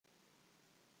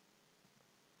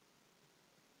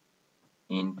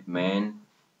int main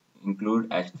include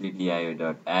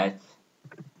stdio.h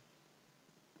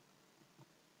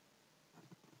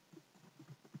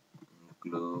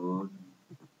include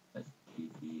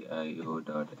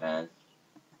stdio.h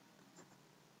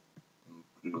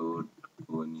include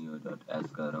conio.h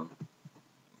गरौँ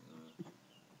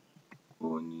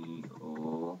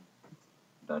conio.h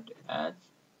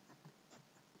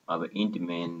अब int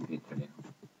main भित्र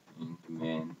int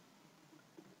main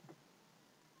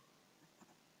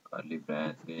curly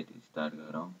bracket start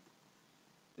गरौँ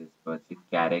त्यसपछि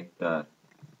character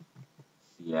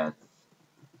ch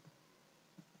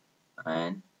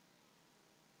and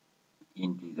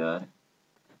integer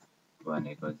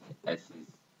भनेको चाहिँ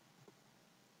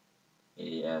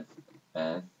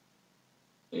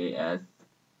as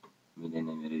मिलेन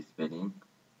मेरो स्पेलिङ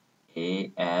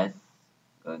as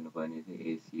गर्नुपर्ने थियो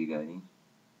ac गरी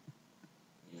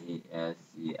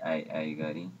ascii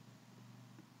गरी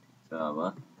अब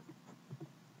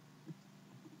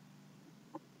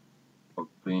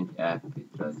प्रिन्ट एफ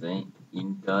भित्र चाहिँ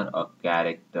इन्टर अ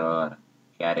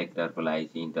क्यारेक्टरको लागि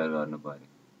चाहिँ इन्टर गर्नु पर्यो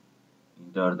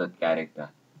इन्टर द क्यारेक्टर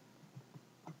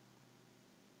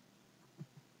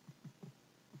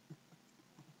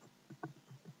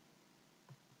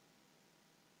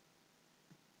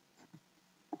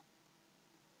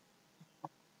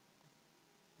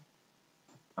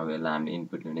अब यसलाई हामीले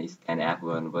इनपुट लिने स्क्यान एफ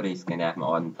गर्नु पर्यो स्क्यान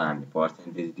एफमा अन्त हामीले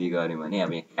पर्सेन्टेज डी गर्यौँ भने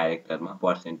अब यहाँ क्यारेक्टरमा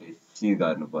पर्सेन्टेज सी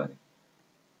गर्नु पर्यो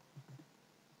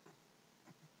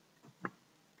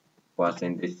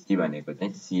पर्सेन्टेज सी भनेको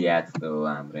चाहिँ सिएच हो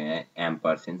हाम्रो यहाँ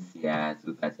एम% सिएच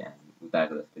उता चाहिँ हामी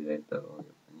उताको जस्तै त हो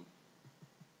यो पनि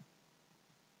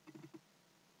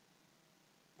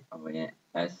अब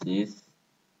यहाँ S is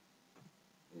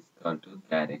equal to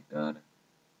character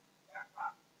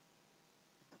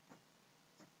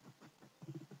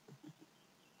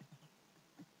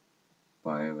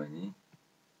भयो भने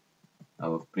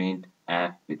अब प्रिन्ट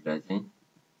एफ भित्र चाहिँ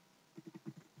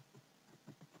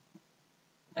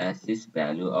as is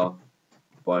value of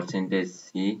percentage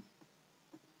c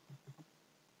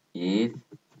is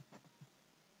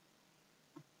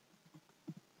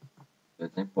यो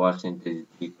चाहिँ पर्सेन्टेज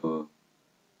d को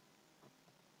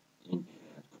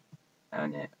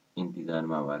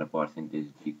इन्टिजरमा भएर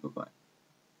पर्सेन्टेज d को भयो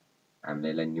हामीले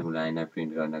यसलाई न्यू लाइनमा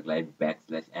प्रिन्ट गर्नको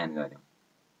लागि \n गर्यौं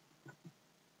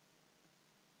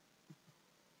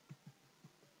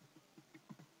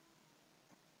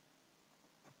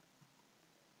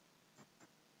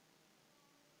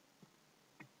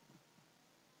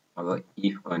अब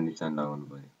इफ कन्डिसन लगाउनु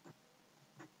पर्यो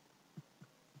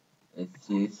h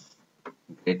is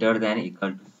greater than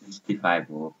equal to 65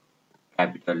 हो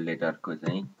क्यापिटल लेटरको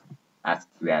चाहिँ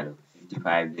आस्की भ्यालु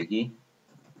 65 देखि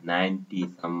 90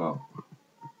 सम्म हो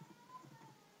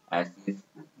h is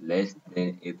less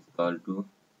than equal to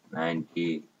 90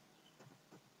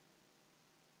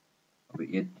 अब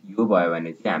यो भयो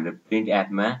भने चाहिँ हाम्रो print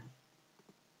एफमा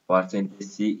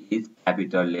percentage C is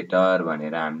capital letter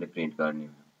भनेर हामीले प्रिन्ट गर्ने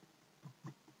हो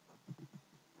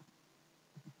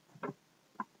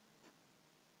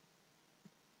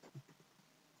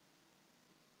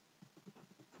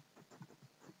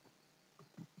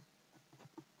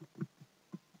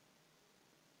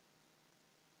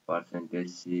percentage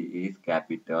C is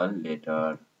capital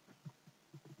letter.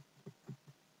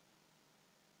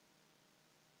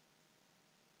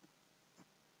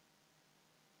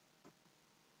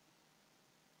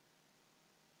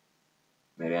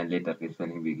 मेरो यहाँ लेटरको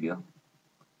स्पेलिङ बिग्रियो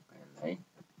यसलाई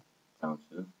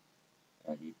चाउँछु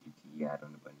LETTER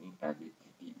हुनुपर्ने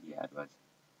LETTER भन्छ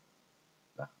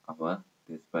ल अब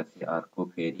त्यसपछि अर्को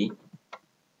फेरि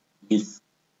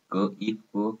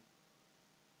इफको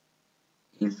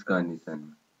इल्स कन्डिसन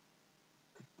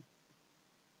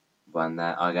भन्दा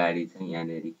अगाडि चाहिँ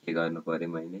यहाँनेरि के गर्नु पर्यो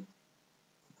मैले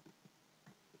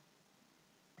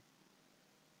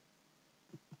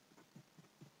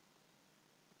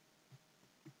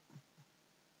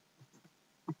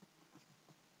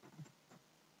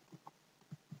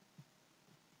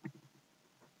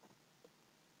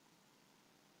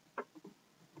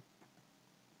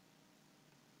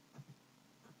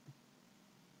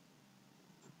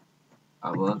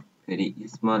अब फेरि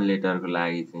स्मल लेटरको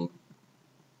लागि चाहिँ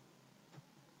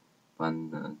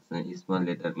स्मल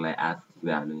लेटरको लागि आस्की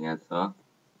भ्यालु यहाँ छ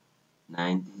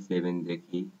 97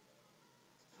 देखि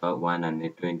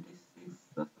 126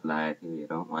 जस्तो लागेको थियो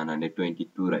हेरौँ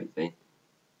 122 रहेछ है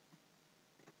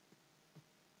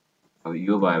अब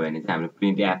यो भयो भने चाहिँ हाम्रो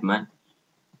print एफमा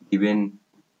given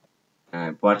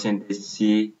percentage C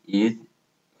is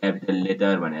capital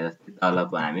letter भने जस्तै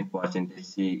तलको हामी percentage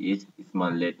C is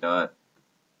small letter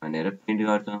भनेर प्रिन्ट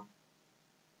गर्छौं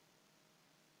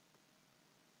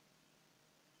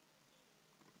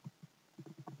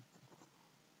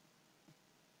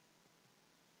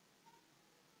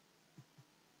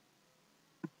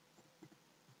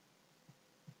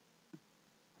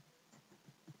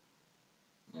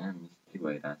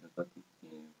भइरहेछ कति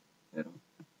के हेरौँ।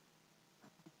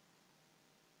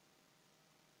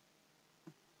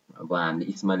 अब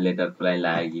हामीले स्मल लेटरको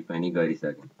लागि पनि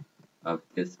गरिसक्यौँ। अब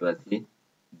त्यसपछि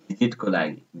डिजिटको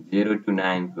लागि 0 to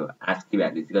 9 को आस्की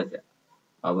भ्यालु चाहिँ कति छ?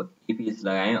 अब इफ इज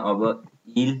लगायौँ। अब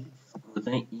इल्सको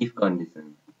चाहिँ if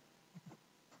condition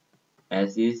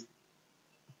S is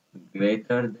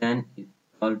greater than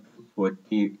equal to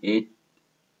 48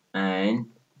 and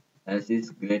S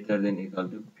is greater than equal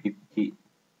to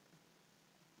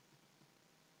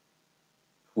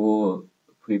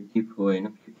 54 होइन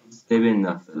 57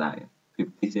 जस्तो लाग्यो।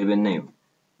 57 नै हो।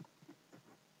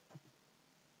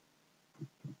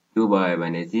 त्यो भयो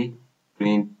भने चाहिँ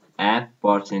प्रिन्ट एफ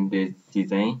पर्सेन्टेज सी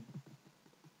चाहिँ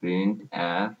print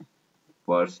F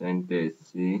percentage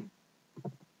C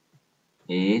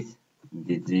is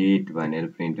digit भनेर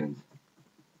प्रिन्ट हुन्छ।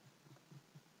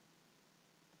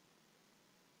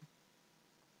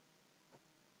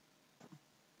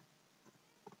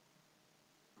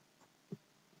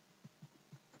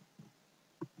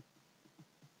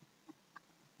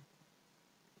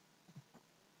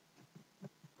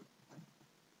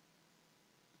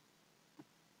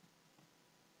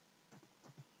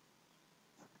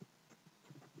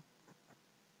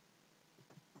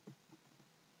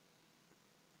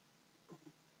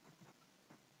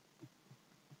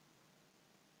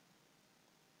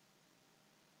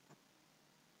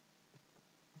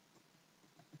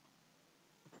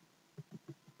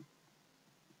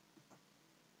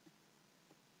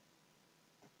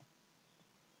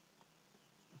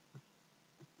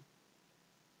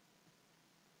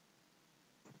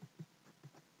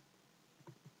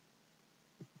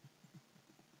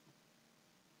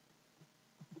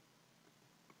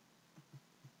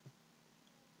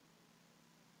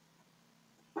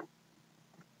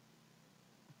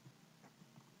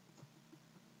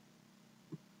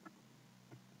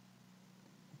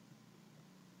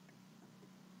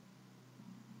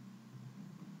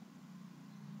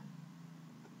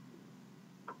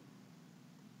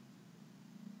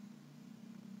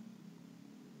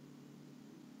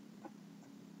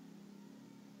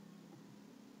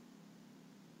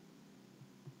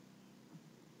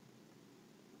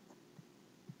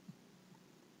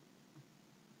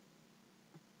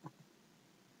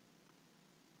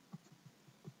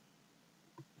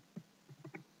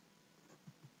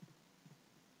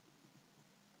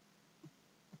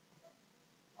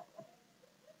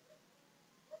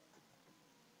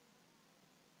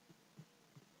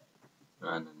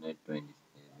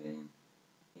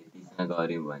 यतिसँग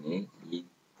गऱ्यौँ भने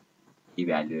यी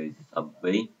भ्यालुहरू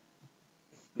सबै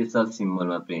स्पेसल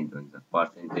सिम्बलमा प्रिन्ट हुन्छ।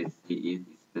 Percentage C is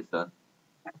special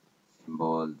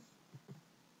symbol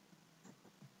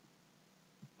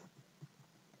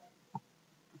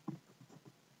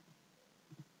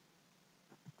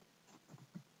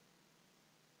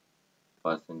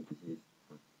percentage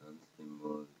special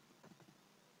symbol.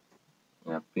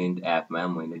 यहाँ प्रिन्ट एपमा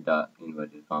मैले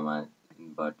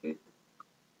इन्भर्टेड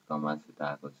कमा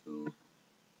छुटाएको छु।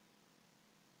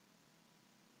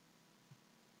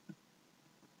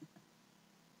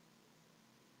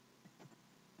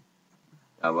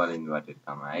 डबल इन्भर्टेड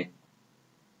कमा है।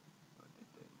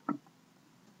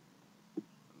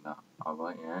 अब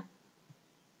यहाँ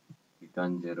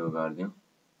रिटर्न 0 गरिदिउँ।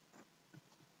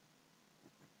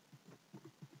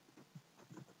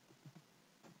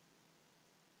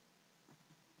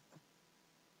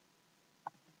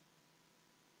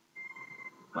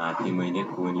 माथि मैले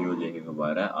कोनियो लेखेको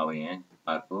भएर अब यहाँ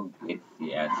अर्को गेट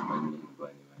सिएच पनि लेख्नु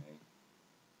पर्ने भयो।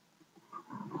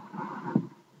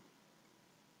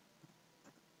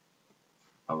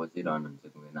 अब चाहिँ रन हुन्छ कि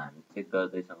हुँदैन हामी चेक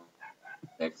गर्दैछौँ।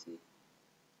 Let's see.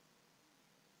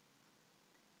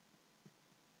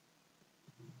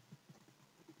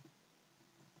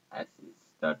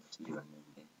 .c भनेर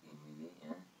लेखेँ मैले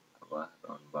यहाँ। अब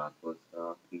रन भएको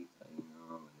छ कि छैन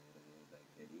भनेर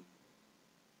हेर्दाखेरि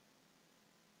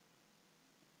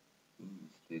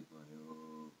मिस्टेक भयो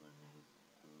भनेर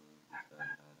विचार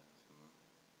गरेको छु।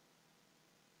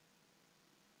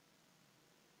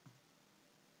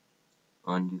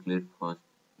 अनडिक्लेयर्ड फर्स्ट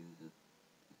युजर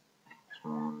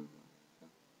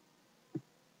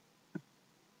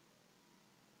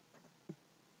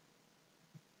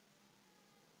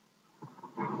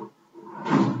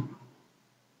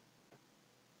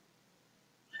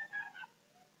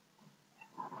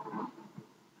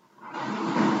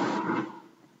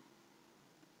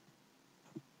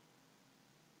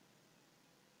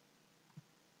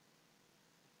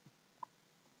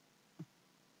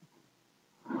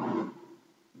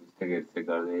मिस्टेकहरू चेक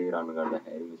गर्दै रन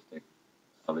गर्दाखेरि मिस्टेक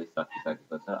सबै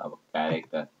सकिसकेको छ। अब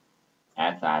क्यारेक्टर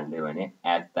एच हाल्यो भने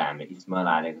एच त हामीले स्मल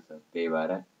हालेको छ त्यही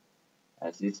भएर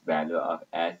S is value of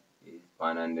H is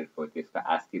 104 त्यसको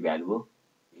आस्की भ्यालु हो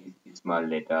स्मल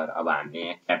लेटर। अब हामीले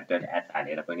यहाँ क्यापिटल एच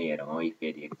हालेर पनि हेरौँ है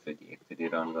फेरि एकचोटि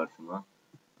रन गर्छु म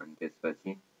अनि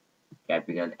त्यसपछि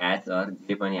क्यापिटल एच अर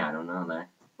जे पनि हालौँ न ल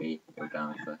फेरि एउटा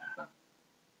आउँछ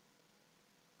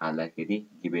हाल्दाखेरि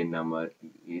given number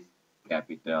is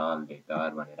capital letter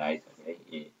भनेर आइसक्यो है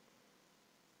ए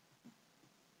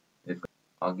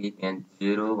अघि त्यहाँ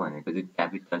 0 भनेको चाहिँ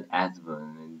क्यापिटल एच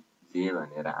भने जे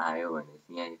भनेर आयो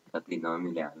भनेपछि यहाँ कति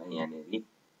नमिल्यो होला यहाँनिर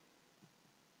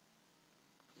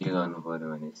के गर्नु पर्यो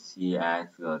भने सिएच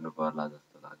गर्नु पर्ला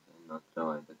जस्तो लाग्छ नत्र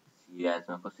भए त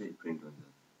सिएचमा कसरी प्रिन्ट हुन्छ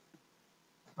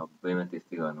सबैमा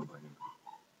त्यस्तै गर्नु पर्यो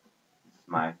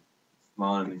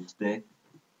स्मल मिस्टेक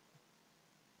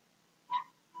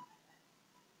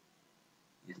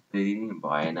यस्तै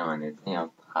भएन भने चाहिँ अब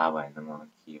थाहा भएन मलाई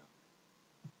के हो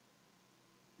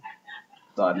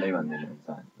सरले भनिदिनुहुन्छ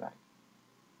हामीलाई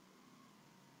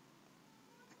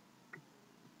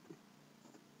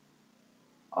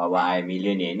अब आयो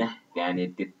मिल्यो नि होइन त्यहाँनिर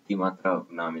त्यति मात्र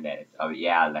नमिलाएर अब ए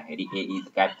हाल्दाखेरि ए इज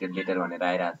क्यापिटल लेटर भनेर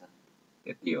आइरहेछ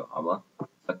त्यति हो अब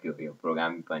सक्यो यो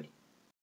प्रोग्राम पनि